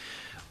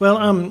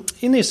Well,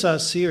 in this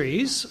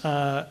series,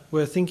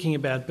 we're thinking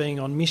about being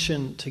on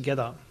mission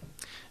together.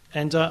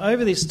 And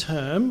over this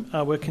term,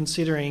 we're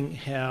considering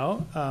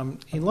how,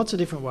 in lots of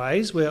different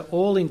ways, we're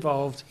all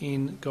involved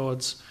in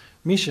God's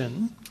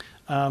mission,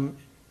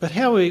 but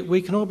how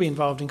we can all be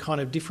involved in kind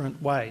of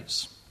different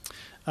ways.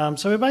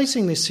 So we're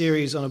basing this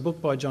series on a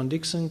book by John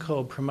Dixon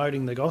called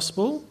Promoting the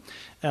Gospel.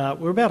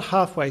 We're about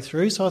halfway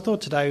through, so I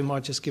thought today we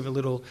might just give a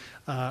little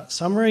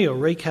summary or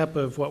recap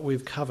of what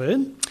we've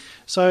covered.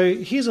 So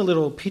here's a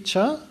little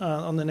picture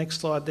on the next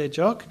slide there,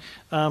 Jock.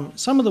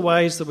 Some of the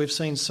ways that we've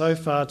seen so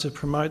far to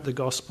promote the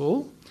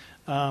gospel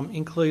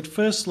include,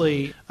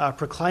 firstly,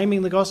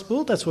 proclaiming the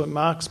gospel. That's what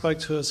Mark spoke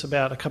to us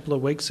about a couple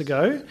of weeks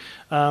ago.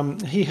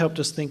 He helped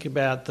us think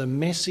about the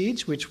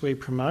message which we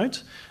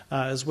promote,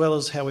 as well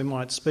as how we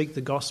might speak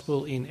the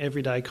gospel in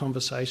everyday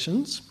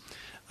conversations.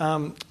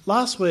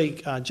 Last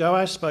week,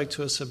 Joash spoke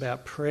to us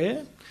about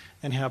prayer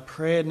and how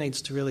prayer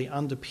needs to really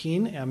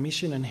underpin our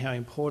mission and how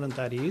important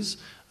that is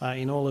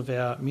in all of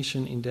our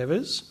mission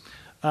endeavours.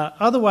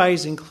 Other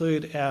ways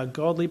include our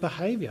godly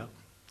behaviour.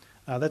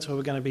 That's what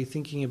we're going to be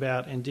thinking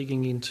about and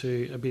digging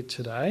into a bit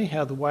today,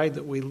 how the way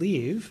that we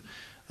live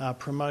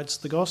promotes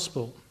the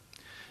gospel.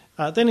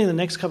 Then in the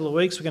next couple of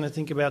weeks, we're going to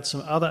think about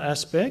some other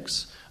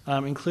aspects,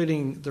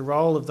 including the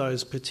role of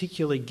those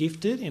particularly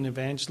gifted in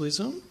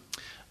evangelism,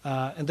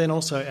 and then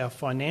also our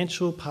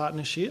financial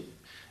partnership,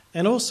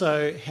 and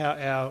also how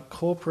our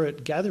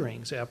corporate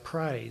gatherings, our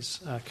praise,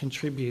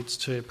 contributes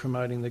to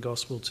promoting the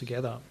gospel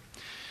together.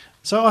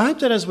 So I hope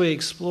that as we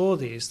explore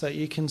this, that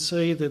you can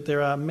see that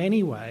there are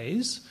many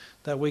ways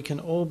that we can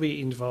all be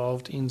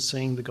involved in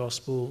seeing the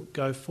gospel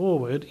go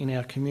forward in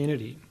our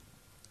community.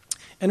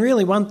 And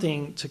really one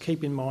thing to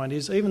keep in mind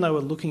is, even though we're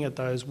looking at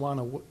those one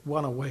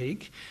a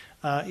week,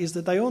 is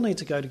that they all need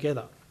to go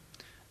together.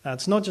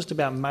 It's not just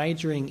about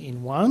majoring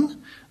in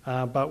one,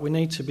 but we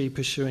need to be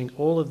pursuing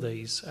all of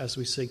these as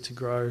we seek to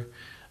grow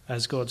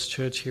as God's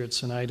church here at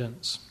St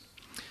Aidan's.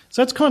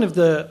 So that's kind of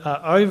the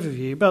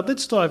overview, but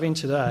let's dive in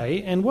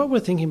today. And what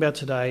we're thinking about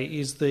today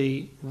is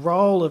the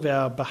role of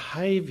our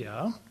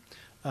behaviour,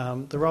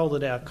 the role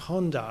that our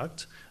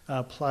conduct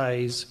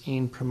plays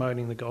in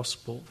promoting the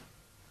gospel.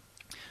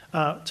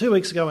 2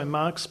 weeks ago when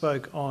Mark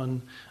spoke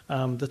on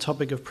the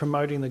topic of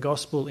promoting the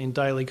gospel in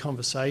daily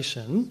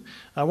conversation,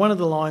 one of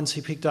the lines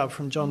he picked up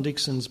from John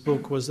Dixon's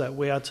book was that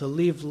we are to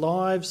live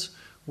lives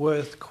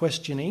worth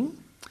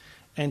questioning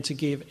and to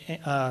give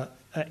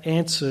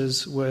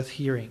answers worth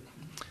hearing.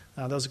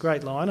 That was a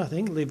great line, I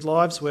think. Live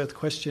lives worth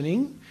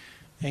questioning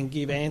and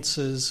give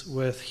answers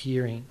worth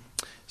hearing.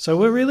 So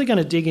we're really going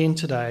to dig in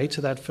today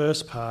to that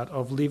first part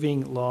of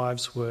living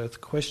lives worth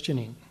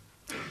questioning.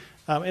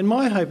 And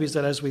my hope is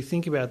that as we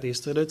think about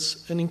this, that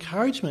it's an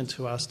encouragement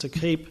to us to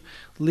keep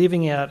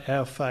living out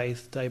our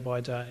faith day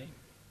by day.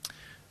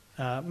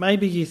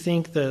 Maybe you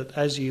think that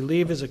as you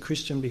live as a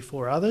Christian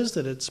before others,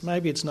 that it's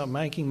not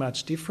making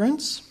much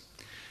difference.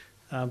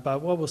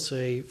 But what we'll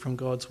see from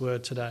God's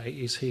word today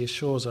is he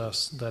assures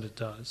us that it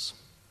does.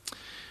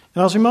 And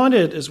I was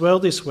reminded as well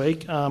this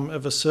week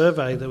of a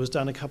survey that was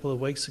done a couple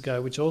of years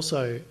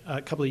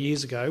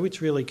ago, which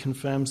really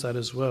confirms that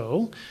as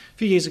well. A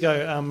few years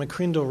ago,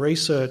 McCrindle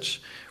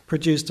Research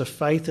produced a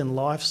faith and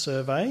life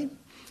survey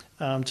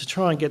to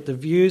try and get the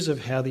views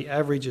of how the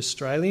average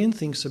Australian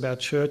thinks about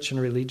church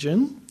and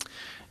religion.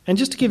 And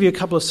just to give you a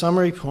couple of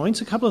summary points,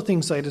 a couple of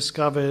things they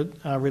discovered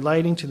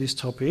relating to this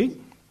topic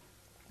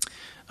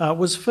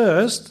was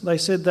first, they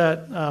said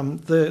that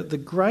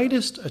the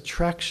greatest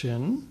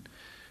attraction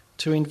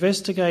to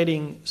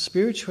investigating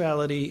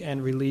spirituality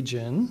and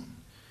religion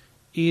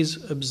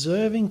is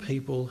observing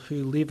people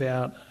who live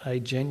out a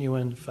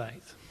genuine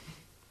faith.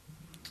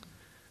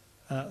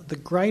 The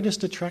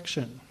greatest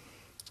attraction,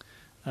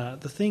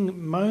 the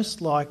thing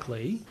most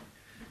likely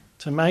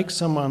to make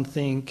someone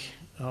think,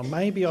 oh,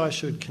 maybe I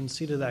should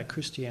consider that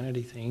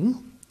Christianity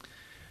thing,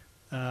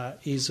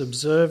 is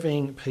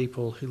observing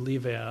people who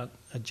live out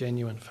a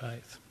genuine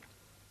faith.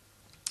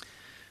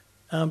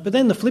 But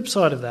then the flip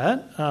side of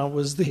that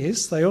was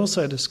this. They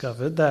also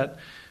discovered that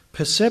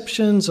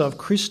perceptions of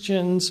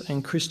Christians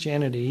and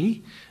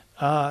Christianity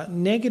are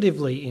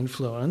negatively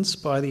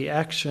influenced by the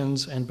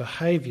actions and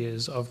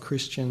behaviours of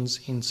Christians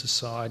in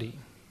society.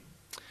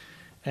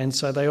 And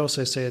so they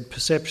also said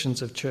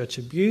perceptions of church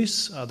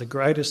abuse are the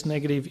greatest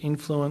negative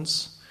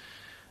influence,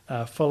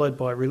 followed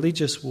by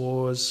religious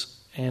wars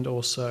and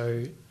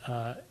also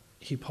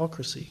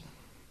hypocrisy.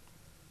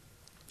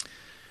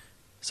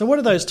 So what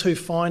do those two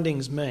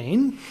findings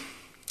mean?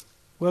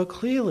 Well,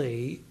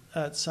 clearly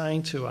it's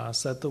saying to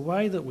us that the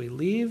way that we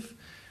live,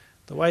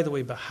 the way that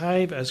we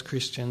behave as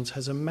Christians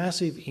has a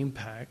massive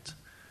impact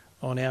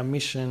on our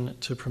mission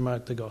to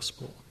promote the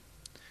gospel.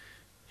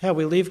 How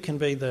we live can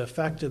be the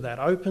factor that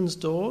opens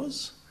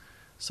doors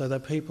so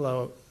that people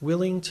are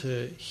willing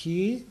to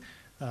hear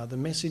the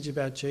message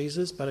about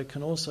Jesus, but it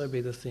can also be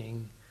the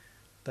thing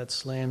that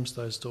slams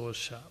those doors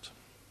shut.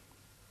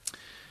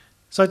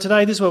 So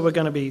today, this is what we're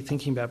going to be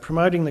thinking about,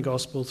 promoting the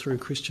gospel through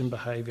Christian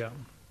behaviour.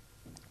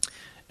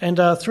 And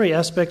three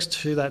aspects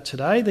to that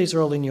today. These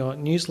are all in your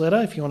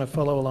newsletter if you want to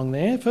follow along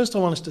there. First, I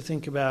want us to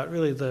think about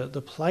really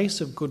the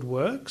place of good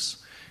works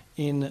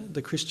in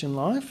the Christian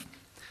life,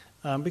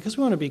 because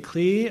we want to be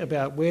clear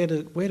about where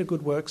do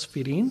good works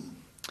fit in.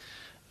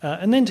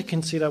 And then to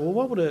consider, well,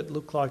 what would it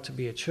look like to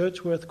be a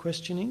church worth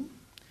questioning?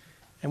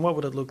 And what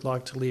would it look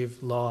like to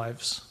live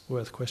lives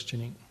worth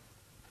questioning?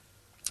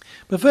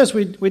 But first,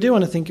 we do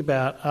want to think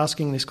about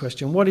asking this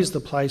question: what is the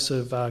place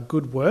of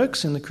good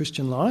works in the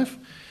Christian life?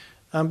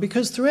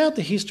 Because throughout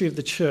the history of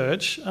the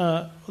church,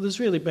 there's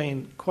really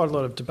been quite a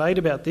lot of debate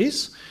about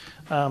this.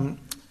 And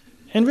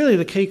really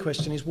the key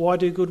question is, why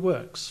do good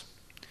works?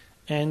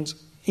 And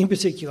in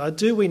particular,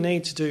 do we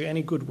need to do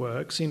any good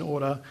works in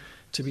order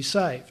to be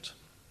saved?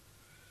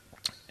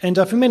 And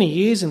for many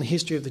years in the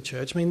history of the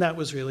church, that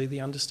was really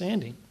the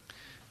understanding.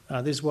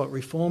 This is what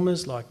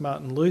reformers like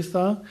Martin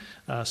Luther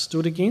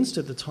stood against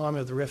at the time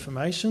of the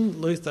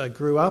Reformation. Luther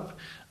grew up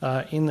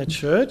in the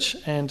church,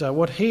 and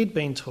what he'd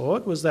been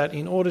taught was that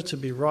in order to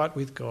be right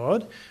with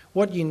God,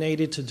 what you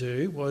needed to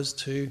do was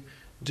to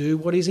do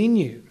what is in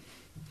you.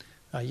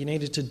 You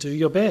needed to do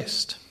your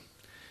best.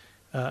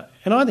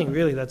 And I think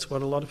really that's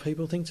what a lot of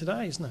people think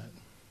today, isn't it?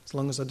 As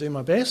long as I do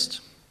my best,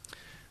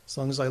 as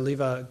long as I live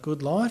a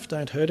good life,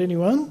 don't hurt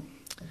anyone,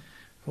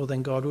 well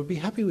then God would be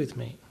happy with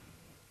me.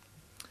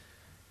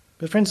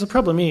 But friends, the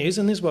problem is,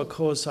 and this is what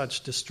caused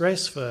such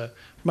distress for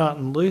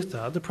Martin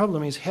Luther, the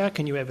problem is, how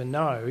can you ever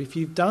know if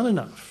you've done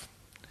enough?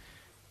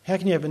 How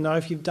can you ever know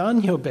if you've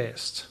done your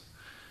best?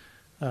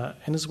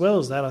 And as well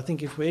as that, I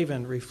think if we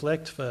even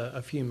reflect for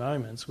a few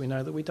moments, we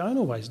know that we don't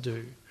always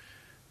do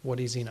what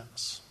is in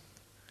us.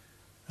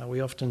 We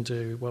often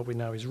do what we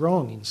know is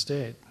wrong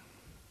instead.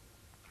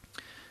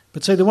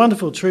 But see, the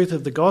wonderful truth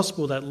of the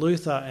gospel that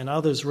Luther and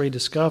others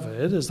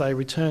rediscovered as they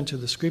returned to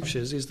the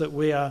scriptures is that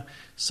we are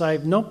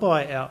saved not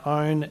by our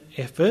own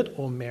effort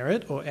or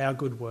merit or our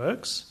good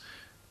works.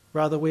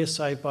 Rather, we're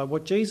saved by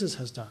what Jesus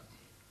has done.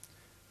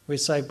 We're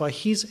saved by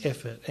his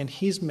effort and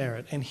his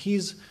merit and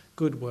his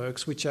good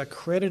works, which are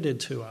credited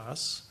to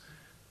us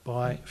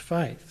by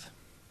faith,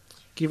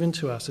 given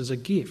to us as a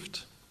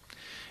gift.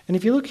 And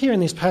if you look here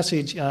in this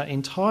passage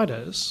in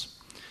Titus,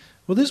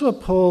 well, this is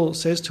what Paul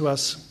says to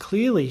us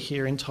clearly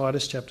here in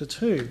Titus chapter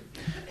 2.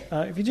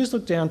 If you just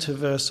look down to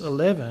verse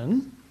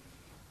 11,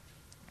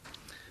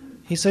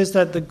 he says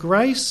that the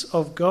grace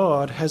of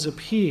God has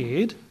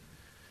appeared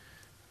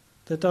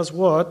that does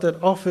what?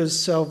 That offers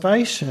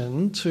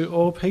salvation to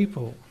all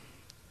people.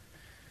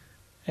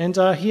 And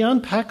he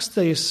unpacks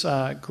this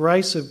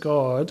grace of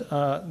God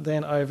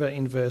then over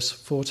in verse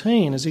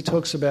 14 as he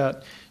talks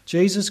about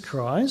Jesus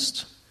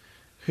Christ,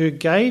 who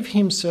gave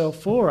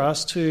himself for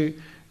us to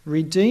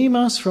redeem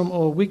us from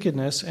all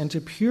wickedness and to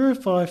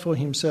purify for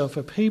himself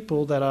a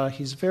people that are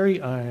his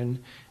very own,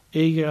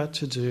 eager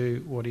to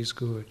do what is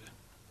good.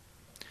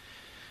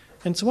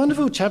 And it's a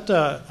wonderful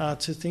chapter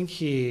to think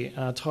here,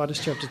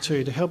 Titus chapter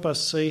 2, to help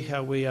us see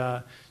how we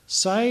are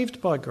saved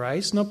by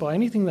grace, not by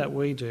anything that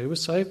we do. We're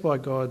saved by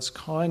God's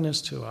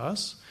kindness to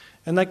us,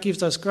 and that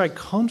gives us great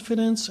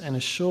confidence and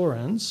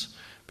assurance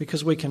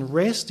because we can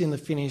rest in the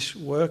finished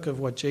work of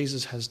what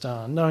Jesus has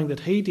done, knowing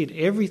that he did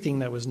everything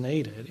that was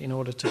needed in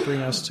order to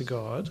bring us to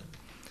God.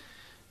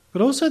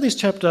 But also this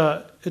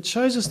chapter, it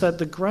shows us that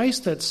the grace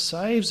that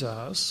saves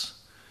us,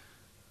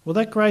 well,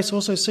 that grace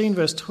also seen in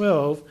verse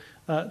 12,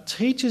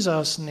 teaches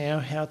us now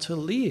how to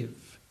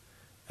live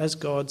as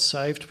God's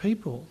saved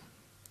people,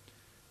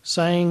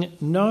 saying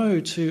no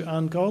to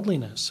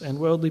ungodliness and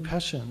worldly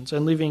passions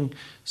and living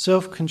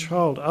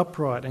self-controlled,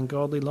 upright and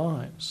godly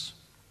lives.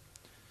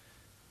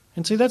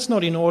 And see, that's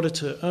not in order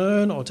to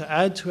earn or to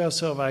add to our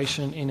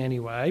salvation in any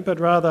way, but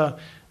rather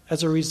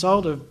as a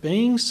result of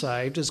being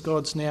saved as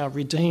God's now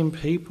redeemed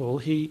people.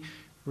 He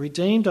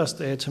redeemed us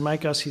there to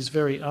make us his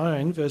very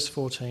own, verse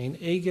 14,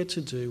 eager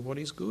to do what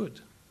is good.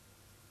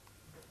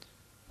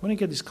 We want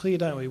to get this clear,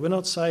 don't we? We're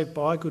not saved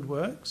by good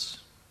works.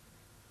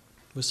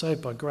 We're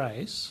saved by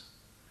grace.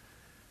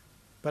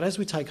 But as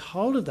we take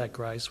hold of that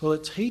grace, well,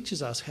 it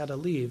teaches us how to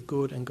live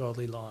good and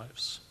godly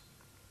lives.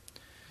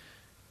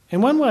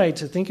 And one way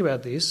to think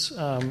about this,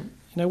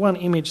 one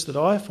image that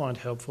I find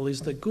helpful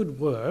is that good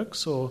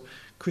works or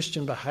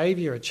Christian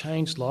behaviour, a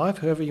changed life,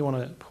 however you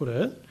want to put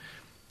it,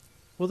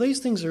 well, these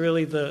things are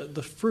really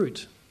the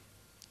fruit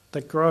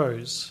that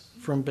grows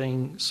from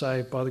being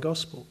saved by the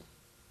gospel.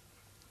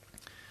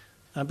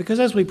 Because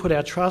as we put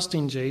our trust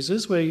in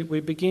Jesus, we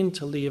begin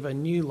to live a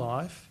new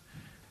life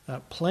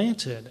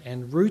planted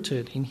and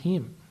rooted in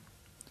him.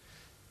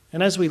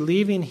 And as we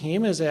live in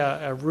him, as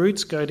our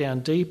roots go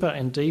down deeper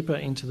and deeper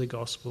into the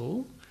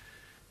gospel,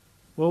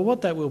 well,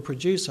 what that will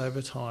produce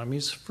over time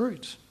is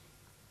fruit.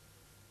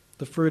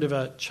 The fruit of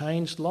a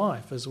changed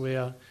life as we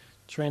are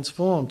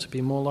transformed to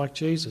be more like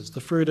Jesus. The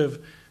fruit of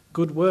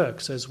good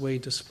works as we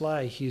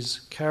display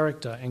his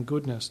character and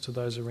goodness to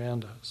those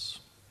around us.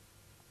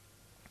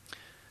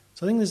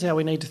 So I think this is how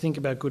we need to think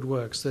about good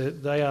works.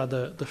 They are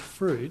the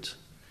fruit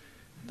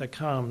that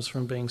comes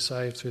from being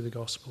saved through the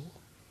gospel.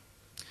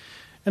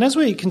 And as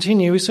we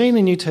continue, we see in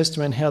the New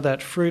Testament how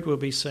that fruit will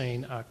be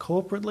seen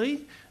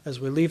corporately as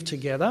we live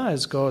together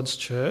as God's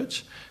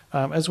church,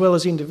 as well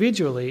as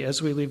individually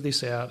as we live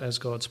this out as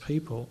God's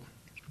people.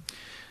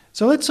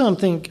 So let's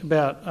think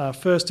about,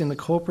 first in the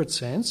corporate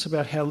sense,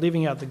 about how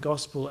living out the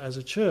gospel as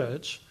a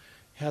church,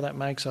 how that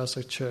makes us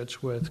a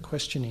church worth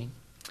questioning.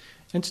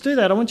 And to do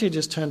that, I want you to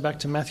just turn back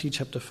to Matthew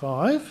chapter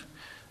 5,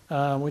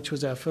 which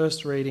was our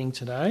first reading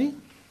today.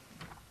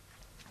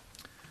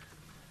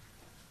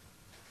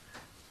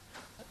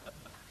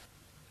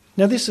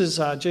 Now this is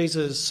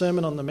Jesus'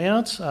 Sermon on the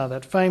Mount,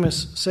 that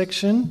famous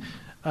section,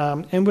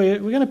 and we're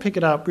going to pick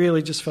it up,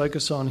 really just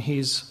focus on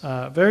his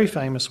very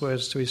famous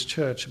words to his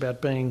church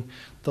about being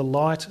the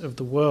light of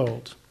the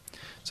world.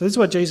 So this is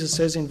what Jesus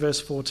says in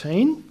verse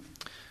 14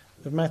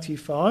 of Matthew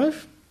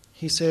 5.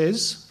 He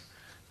says,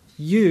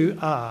 "You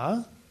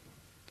are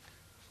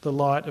the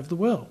light of the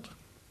world."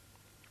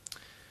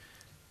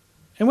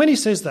 And when he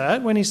says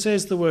that, when he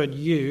says the word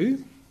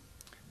you,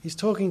 he's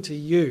talking to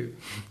you,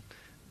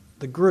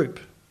 the group.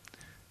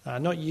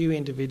 Not you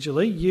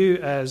individually, you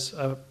as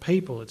a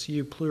people, it's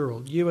you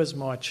plural. You as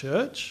my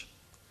church,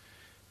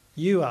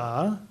 you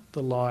are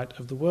the light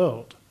of the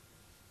world.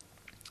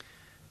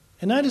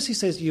 And notice he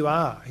says you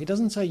are. He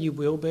doesn't say you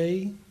will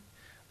be,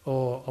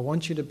 or I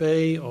want you to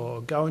be,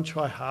 or go and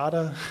try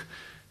harder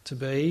to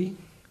be.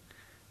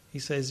 He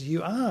says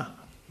you are.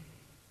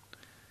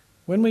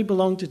 When we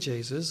belong to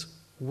Jesus,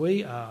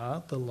 we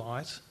are the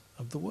light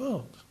of the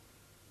world.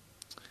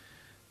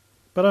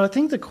 But I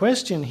think the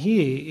question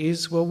here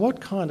is, well,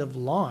 what kind of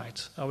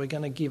light are we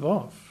going to give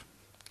off?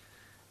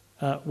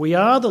 We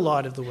are the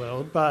light of the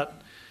world,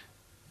 but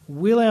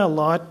will our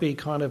light be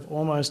kind of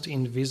almost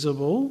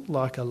invisible,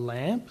 like a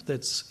lamp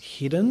that's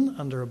hidden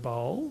under a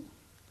bowl?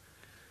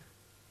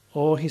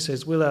 Or, he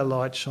says, will our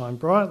light shine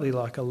brightly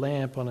like a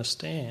lamp on a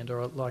stand,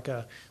 or like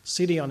a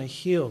city on a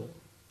hill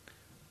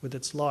with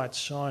its lights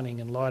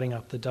shining and lighting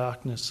up the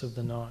darkness of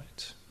the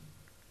night?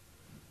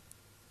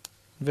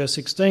 In verse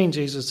 16,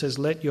 Jesus says,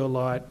 "Let your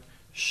light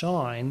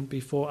shine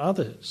before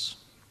others."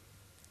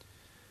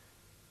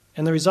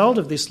 And the result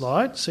of this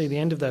light, see the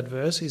end of that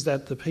verse, is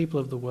that the people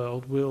of the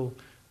world will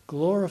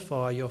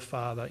glorify your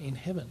Father in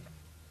heaven.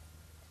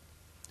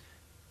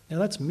 Now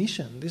that's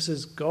mission. This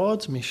is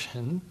God's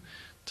mission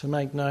to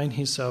make known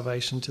his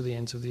salvation to the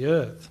ends of the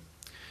earth.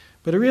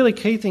 But a really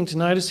key thing to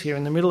notice here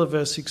in the middle of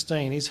verse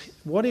 16 is,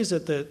 what is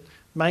it that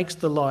makes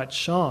the light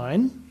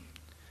shine?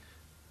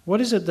 What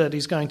is it that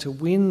is going to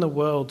win the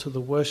world to the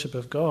worship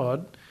of God?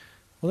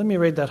 Well, let me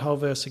read that whole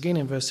verse again.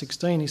 In verse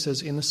 16, he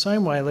says, "In the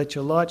same way, let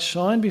your light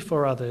shine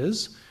before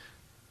others,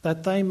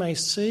 that they may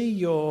see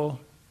your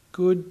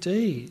good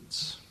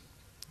deeds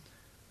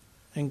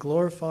and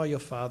glorify your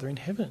Father in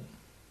heaven."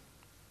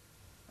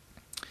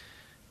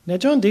 Now,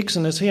 John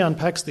Dixon, as he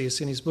unpacks this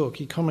in his book,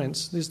 he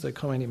comments, this is the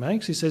comment he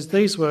makes, he says,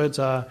 "These words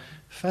are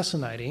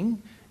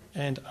fascinating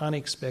and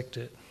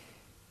unexpected.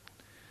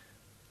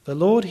 The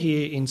Lord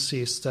here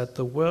insists that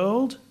the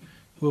world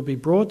will be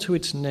brought to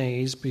its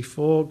knees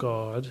before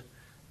God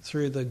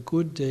through the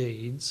good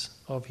deeds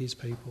of his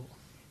people."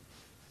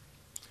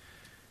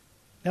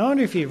 Now, I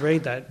wonder if you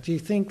read that, do you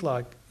think,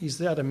 like, is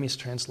that a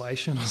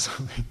mistranslation or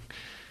something?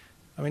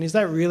 I mean, is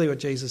that really what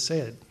Jesus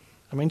said?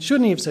 I mean,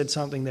 shouldn't he have said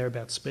something there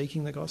about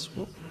speaking the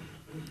gospel?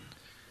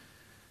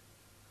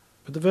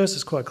 But the verse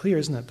is quite clear,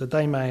 isn't it? That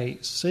they may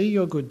see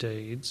your good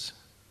deeds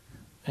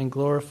and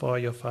glorify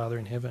your Father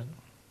in heaven.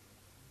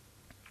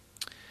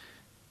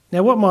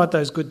 Now, what might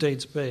those good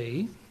deeds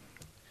be?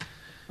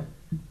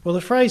 Well,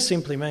 the phrase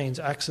simply means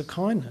acts of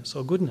kindness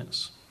or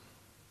goodness.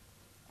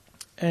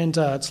 And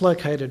it's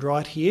located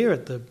right here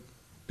at the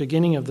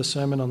beginning of the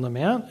Sermon on the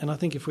Mount. And I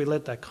think if we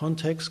let that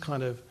context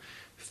kind of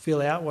fill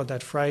out what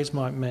that phrase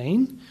might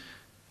mean,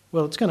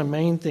 well, it's going to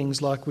mean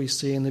things like we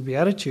see in the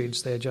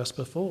Beatitudes there just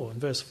before. In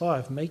verse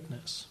 5,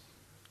 meekness.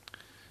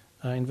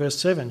 In verse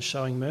 7,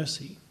 showing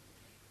mercy.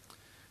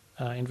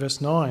 In verse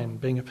 9,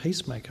 being a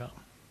peacemaker.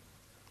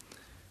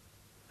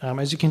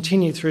 As you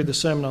continue through the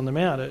Sermon on the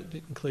Mount,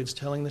 it includes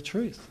telling the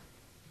truth,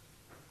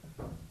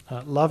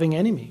 loving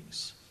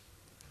enemies,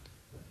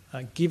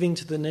 giving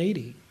to the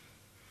needy,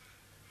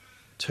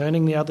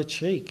 turning the other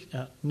cheek,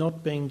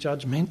 not being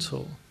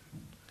judgmental.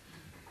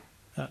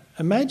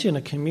 Imagine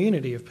a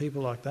community of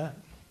people like that.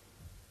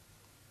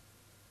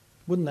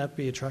 Wouldn't that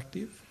be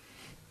attractive?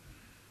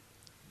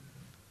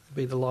 It'd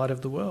be the light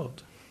of the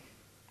world.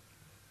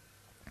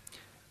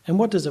 And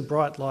what does a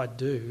bright light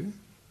do?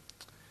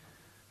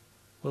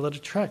 Well, it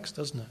attracts,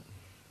 doesn't it?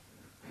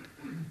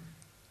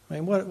 I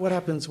mean, what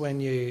happens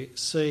when you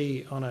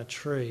see on a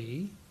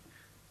tree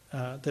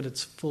that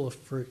it's full of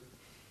fruit?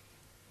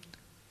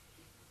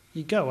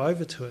 You go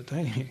over to it,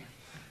 don't you?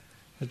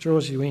 It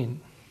draws you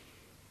in.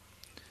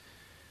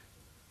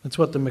 That's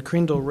what the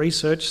McCrindle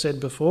research said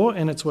before,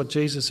 and it's what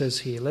Jesus says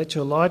here. Let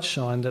your light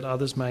shine that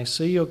others may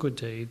see your good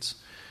deeds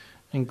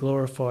and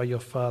glorify your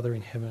Father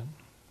in heaven.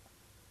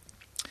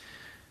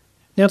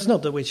 Now, it's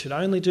not that we should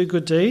only do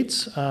good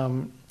deeds,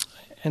 and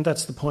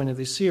that's the point of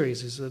this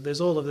series, is that there's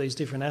all of these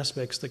different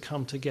aspects that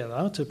come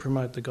together to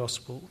promote the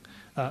gospel.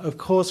 Of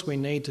course, we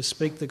need to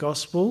speak the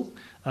gospel.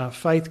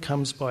 Faith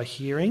comes by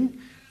hearing.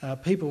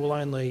 People will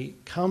only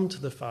come to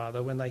the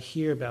Father when they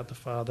hear about the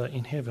Father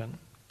in heaven.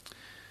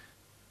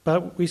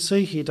 But we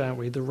see here, don't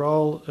we, the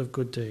role of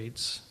good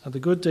deeds. The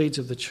good deeds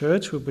of the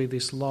church will be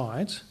this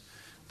light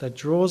that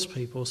draws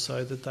people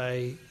so that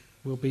they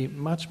will be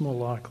much more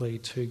likely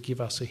to give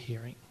us a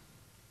hearing.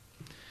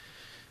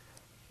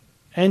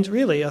 And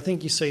really, I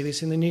think you see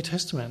this in the New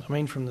Testament. I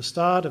mean, from the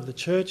start of the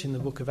church in the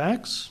book of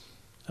Acts,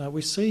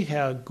 we see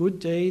how good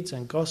deeds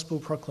and gospel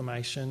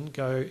proclamation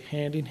go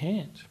hand in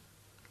hand.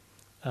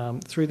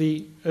 Through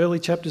the early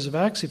chapters of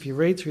Acts, if you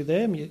read through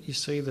them, you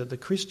see that the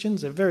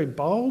Christians, they're very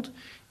bold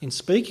in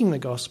speaking the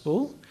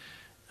gospel,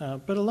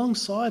 but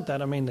alongside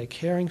that, I mean, they're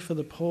caring for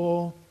the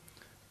poor,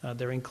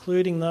 they're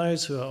including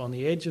those who are on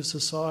the edge of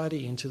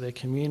society into their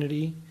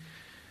community.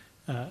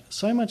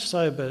 So much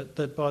so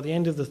that by the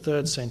end of the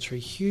 3rd century,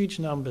 huge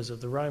numbers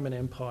of the Roman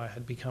Empire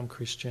had become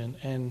Christian,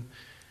 and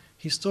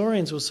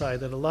historians will say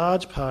that a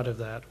large part of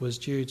that was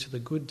due to the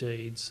good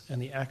deeds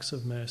and the acts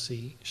of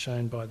mercy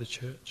shown by the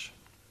church.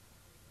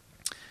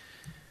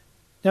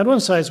 Now, I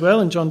want to say as well,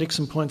 and John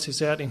Dixon points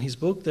this out in his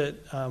book, that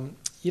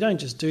you don't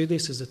just do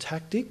this as a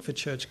tactic for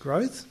church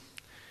growth.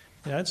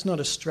 It's not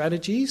a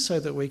strategy so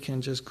that we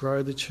can just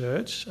grow the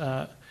church.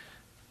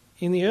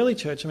 In the early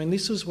church, I mean,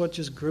 this was what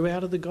just grew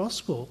out of the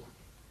gospel.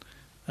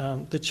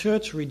 The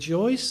church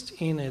rejoiced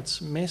in its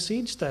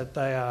message that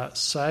they are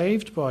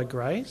saved by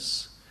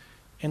grace,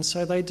 and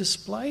so they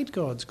displayed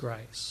God's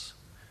grace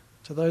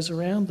to those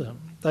around them.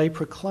 They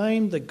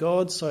proclaimed that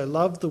God so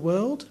loved the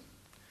world,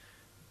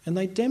 and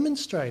they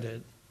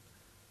demonstrated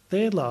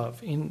their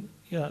love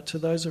to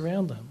those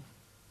around them.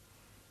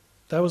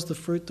 That was the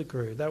fruit that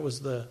grew. That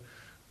was the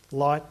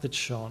light that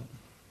shone.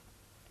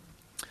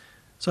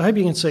 So I hope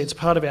you can see it's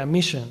part of our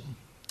mission,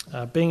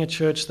 being a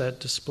church that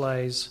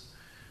displays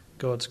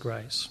God's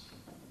grace.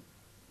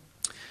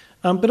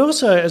 But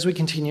also, as we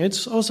continue,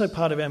 it's also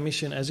part of our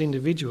mission as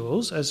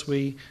individuals as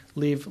we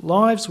live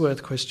lives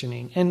worth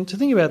questioning. And to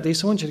think about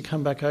this, I want you to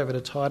come back over to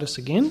Titus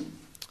again.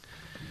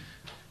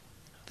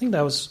 I think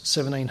that was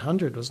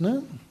 1700, wasn't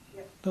it?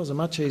 Yep. That was a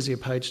much easier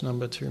page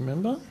number to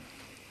remember.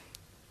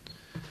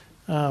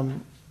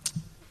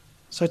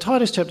 So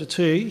Titus chapter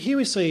 2, here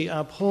we see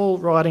Paul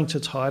writing to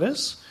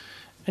Titus.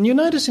 And you'll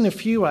notice in a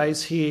few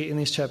ways here in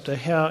this chapter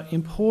how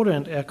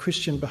important our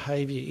Christian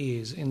behaviour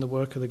is in the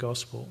work of the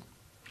gospel.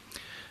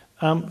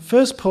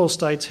 First, Paul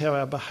states how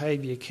our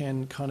behaviour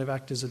can kind of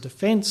act as a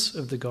defence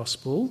of the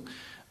gospel,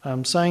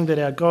 saying that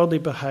our godly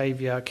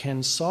behaviour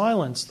can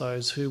silence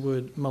those who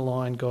would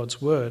malign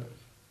God's word.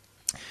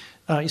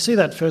 You see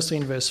that firstly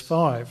in verse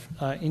 5.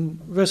 In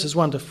verses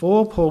 1 to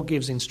 4, Paul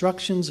gives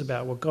instructions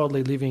about what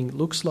godly living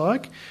looks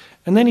like,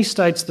 and then he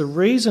states the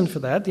reason for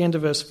that, the end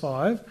of verse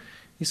 5.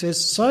 He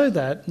says, so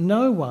that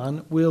no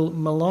one will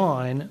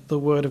malign the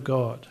word of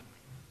God.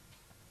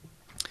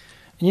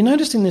 And you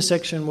notice in this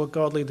section what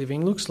godly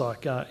living looks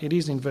like. It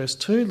is in verse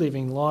 2,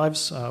 living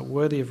lives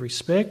worthy of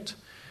respect,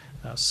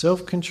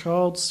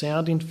 self-controlled,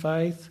 sound in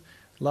faith,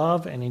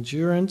 love and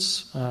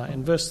endurance.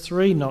 In verse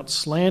 3, not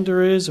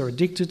slanderers or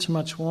addicted to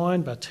much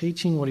wine, but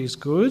teaching what is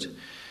good.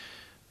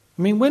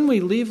 I mean, when we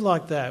live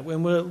like that,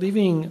 when we're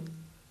living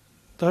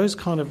those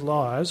kind of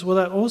lives, will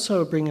that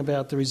also bring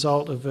about the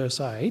result of verse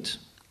 8,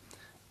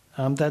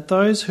 that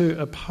those who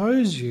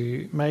oppose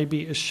you may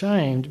be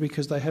ashamed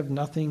because they have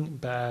nothing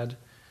bad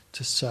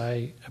to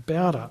say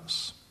about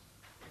us.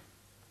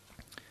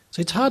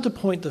 So it's hard to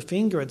point the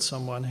finger at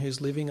someone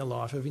who's living a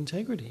life of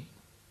integrity.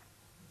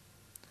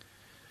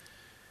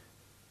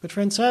 But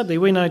friends, sadly,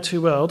 we know too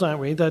well, don't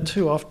we, that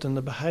too often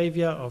the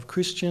behaviour of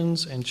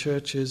Christians and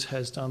churches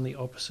has done the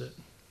opposite.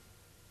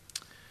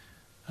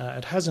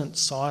 It hasn't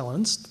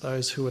silenced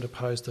those who would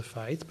oppose the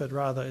faith, but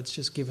rather it's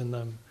just given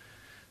them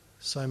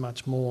so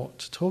much more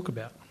to talk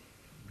about.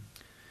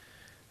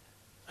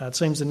 It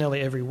seems that nearly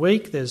every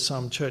week there's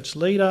some church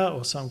leader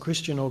or some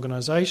Christian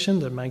organisation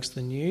that makes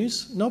the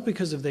news, not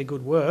because of their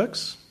good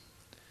works,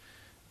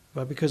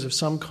 but because of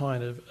some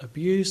kind of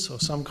abuse or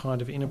some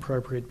kind of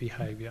inappropriate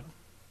behaviour.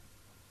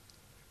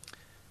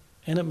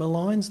 And it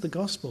maligns the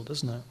gospel,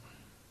 doesn't it?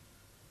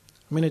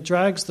 I mean, it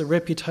drags the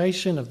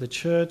reputation of the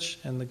church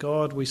and the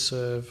God we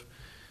serve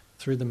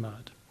through the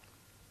mud.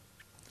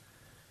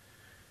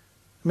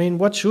 I mean,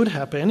 what should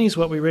happen is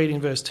what we read in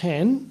verse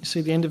 10. You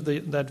see the end of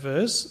that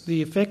verse.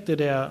 The effect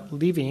that our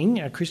living,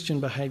 our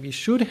Christian behaviour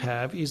should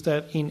have is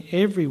that in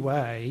every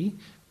way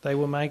they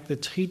will make the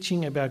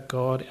teaching about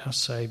God, our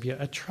Saviour,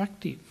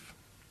 attractive.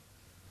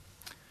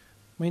 I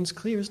mean, it's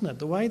clear, isn't it?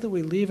 The way that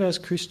we live as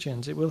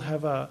Christians, it will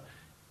have a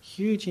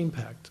huge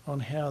impact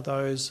on how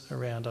those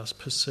around us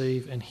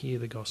perceive and hear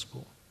the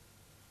gospel.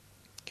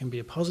 It can be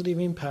a positive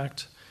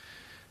impact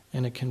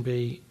and it can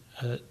be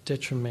a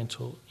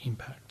detrimental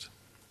impact.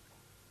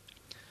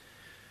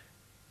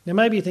 Now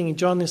maybe you're thinking,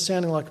 John, this is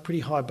sounding like a pretty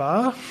high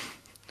bar,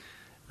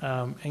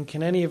 and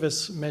can any of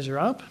us measure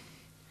up?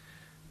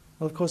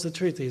 Well, of course, the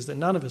truth is that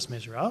none of us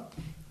measure up.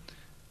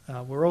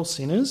 We're all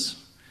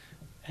sinners,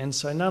 and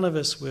so none of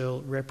us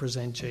will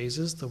represent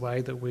Jesus the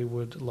way that we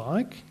would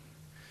like.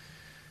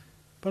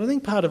 But I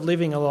think part of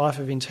living a life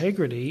of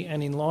integrity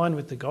and in line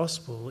with the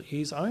gospel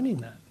is owning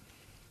that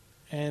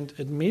and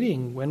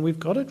admitting when we've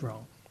got it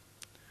wrong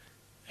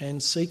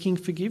and seeking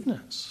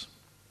forgiveness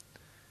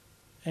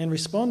and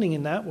responding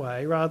in that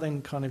way rather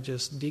than kind of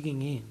just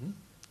digging in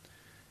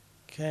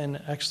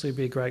can actually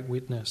be a great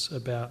witness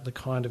about the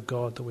kind of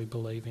God that we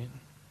believe in.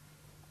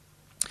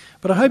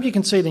 But I hope you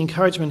can see the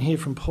encouragement here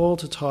from Paul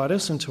to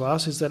Titus and to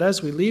us is that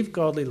as we live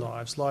godly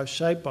lives, lives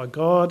shaped by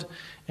God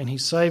and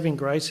his saving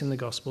grace in the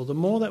gospel, the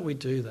more that we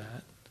do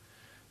that,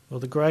 well,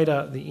 the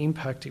greater the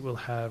impact it will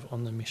have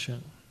on the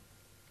mission.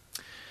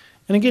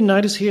 And again,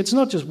 notice here, it's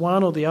not just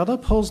one or the other.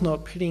 Paul's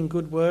not pitting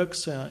good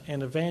works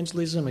and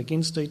evangelism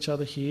against each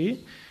other here.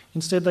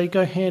 Instead, they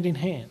go hand in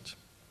hand.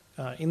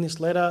 In this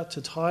letter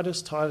to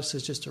Titus, Titus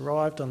has just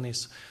arrived on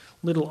this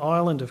little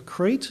island of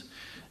Crete,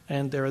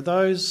 and there are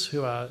those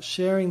who are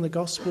sharing the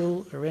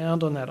gospel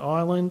around on that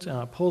island.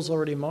 Paul's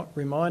already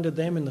reminded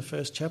them in the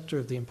first chapter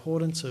of the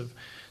importance of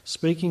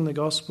speaking the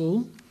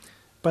gospel.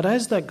 But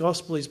as that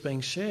gospel is being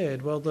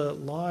shared, well, the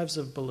lives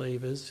of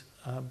believers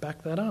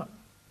back that up.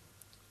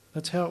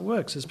 That's how it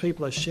works. As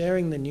people are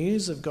sharing the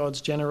news of God's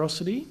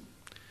generosity,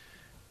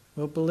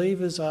 well,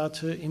 believers are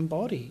to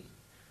embody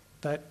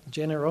that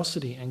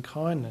generosity and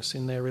kindness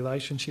in their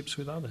relationships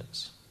with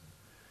others.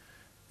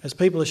 As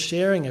people are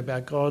sharing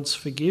about God's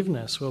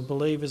forgiveness, well,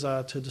 believers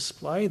are to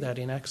display that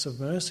in acts of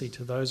mercy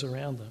to those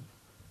around them.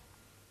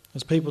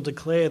 As people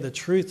declare the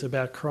truth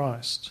about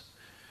Christ,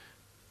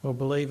 well,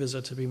 believers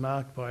are to be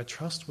marked by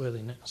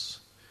trustworthiness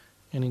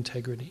and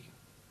integrity.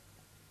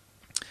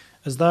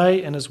 As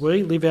they and as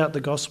we live out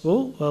the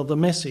gospel, well, the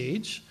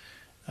message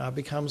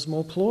becomes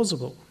more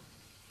plausible.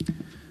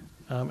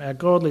 Our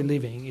godly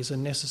living is a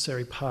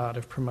necessary part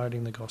of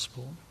promoting the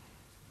gospel.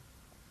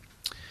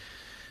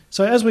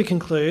 So as we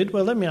conclude,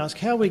 well, let me ask,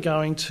 how are we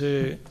going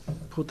to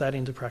put that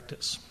into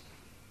practice?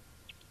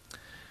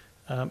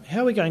 How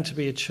are we going to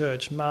be a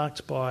church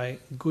marked by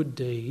good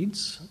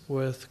deeds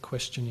worth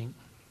questioning?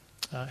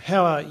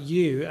 How are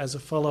you, as a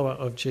follower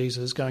of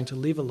Jesus, going to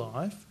live a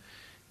life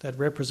that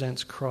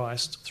represents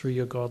Christ through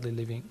your godly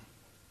living?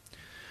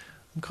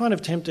 I'm kind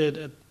of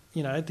tempted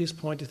at this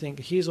point to think,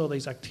 here's all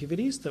these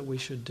activities that we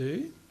should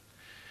do.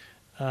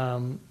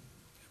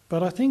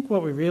 But I think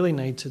what we really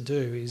need to do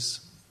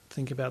is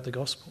think about the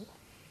gospel.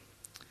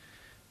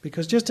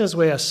 Because just as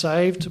we are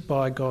saved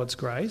by God's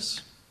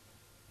grace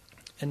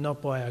and not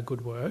by our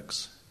good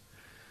works,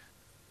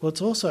 well,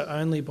 it's also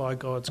only by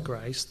God's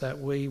grace that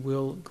we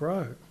will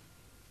grow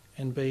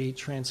and be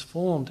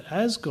transformed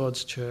as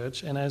God's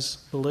church and as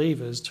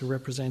believers to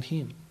represent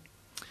him.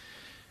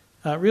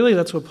 Really,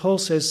 that's what Paul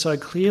says so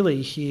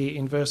clearly here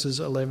in verses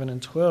 11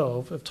 and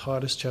 12 of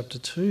Titus chapter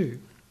 2.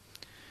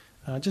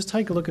 Just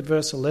take a look at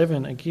verse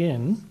 11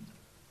 again.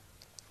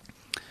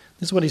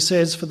 This is what he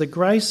says, "For the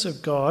grace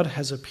of God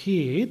has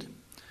appeared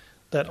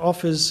that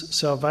offers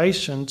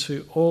salvation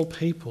to all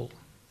people.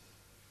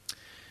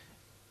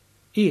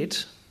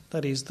 It,"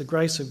 that is the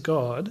grace of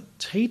God,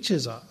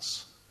 "teaches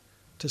us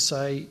to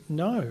say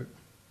no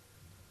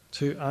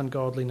to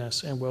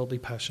ungodliness and worldly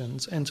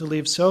passions, and to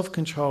live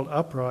self-controlled,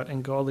 upright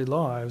and godly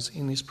lives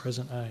in this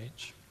present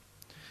age."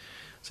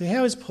 So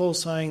how is Paul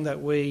saying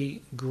that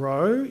we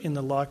grow in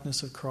the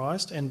likeness of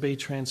Christ and be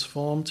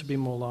transformed to be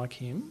more like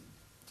him?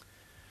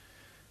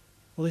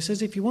 Well, he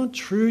says if you want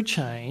true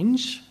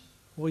change,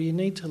 well, you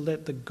need to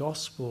let the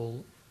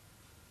gospel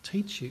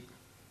teach you.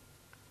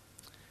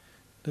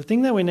 The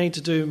thing that we need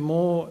to do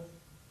more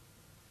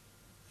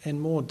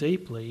and more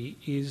deeply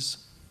is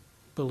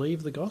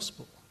believe the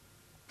gospel.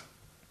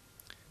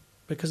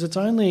 Because it's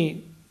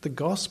only the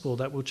gospel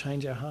that will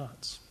change our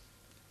hearts.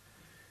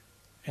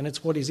 And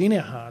it's what is in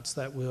our hearts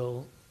that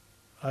will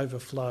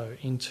overflow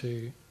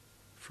into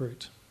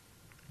fruit.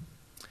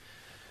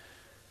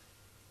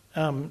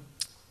 In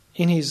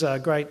his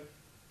great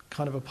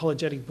kind of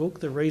apologetic book,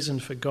 The Reason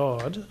for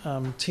God,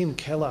 Tim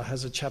Keller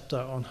has a chapter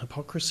on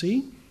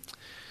hypocrisy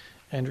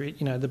and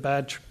the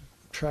bad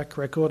track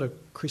record of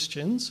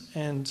Christians.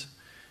 And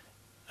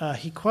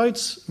he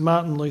quotes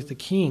Martin Luther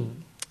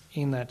King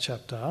in that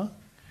chapter,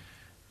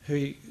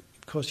 who,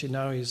 of course,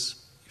 is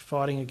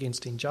fighting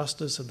against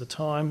injustice at the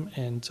time.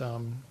 And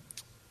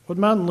what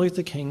Martin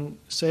Luther King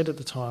said at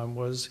the time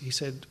was, he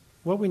said,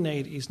 what we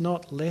need is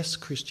not less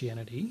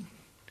Christianity,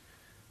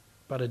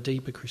 but a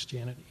deeper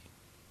Christianity.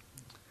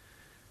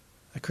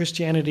 A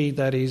Christianity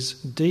that is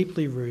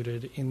deeply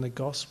rooted in the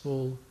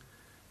gospel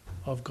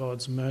of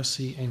God's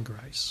mercy and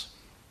grace.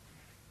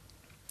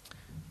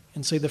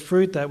 And see, the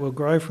fruit that will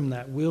grow from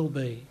that will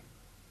be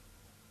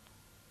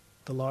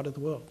the light of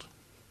the world,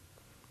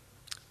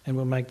 and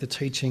will make the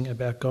teaching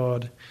about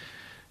God,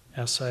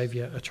 our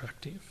Saviour,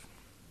 attractive.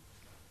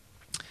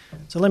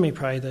 So let me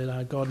pray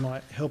that God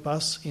might help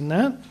us in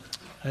that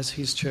as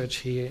his church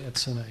here at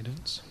St.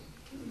 Aidan's.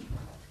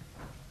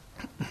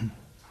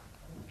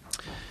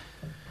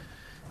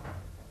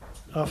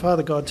 Our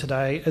Father God,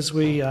 today, as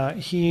we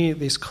hear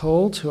this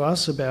call to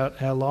us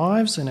about our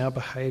lives and our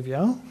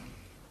behaviour,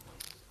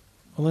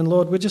 well then,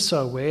 Lord, we're just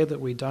so aware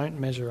that we don't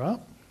measure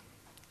up.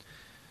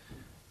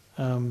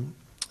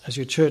 as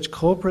your church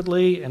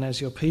corporately and as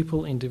your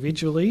people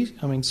individually.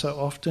 I mean, so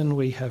often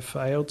we have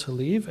failed to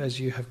live as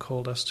you have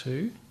called us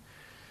to.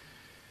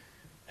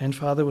 And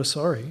Father, we're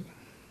sorry.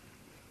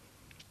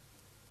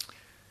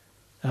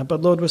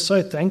 But Lord, we're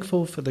so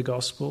thankful for the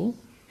gospel,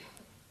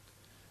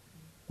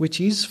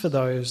 which is for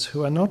those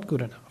who are not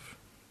good enough.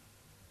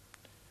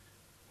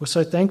 We're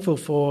so thankful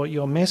for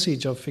your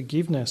message of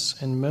forgiveness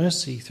and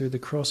mercy through the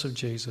cross of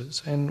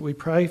Jesus. And we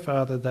pray,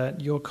 Father,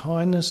 that your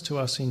kindness to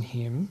us in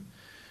him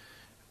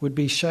would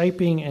be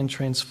shaping and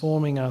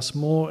transforming us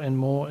more and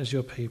more as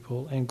your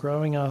people and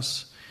growing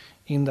us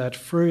in that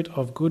fruit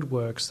of good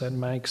works that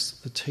makes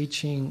the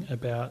teaching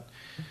about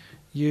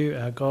you,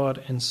 our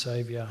God and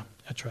Saviour,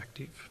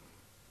 attractive.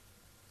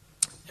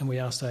 And we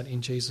ask that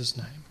in Jesus'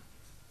 name.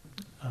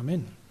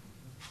 Amen.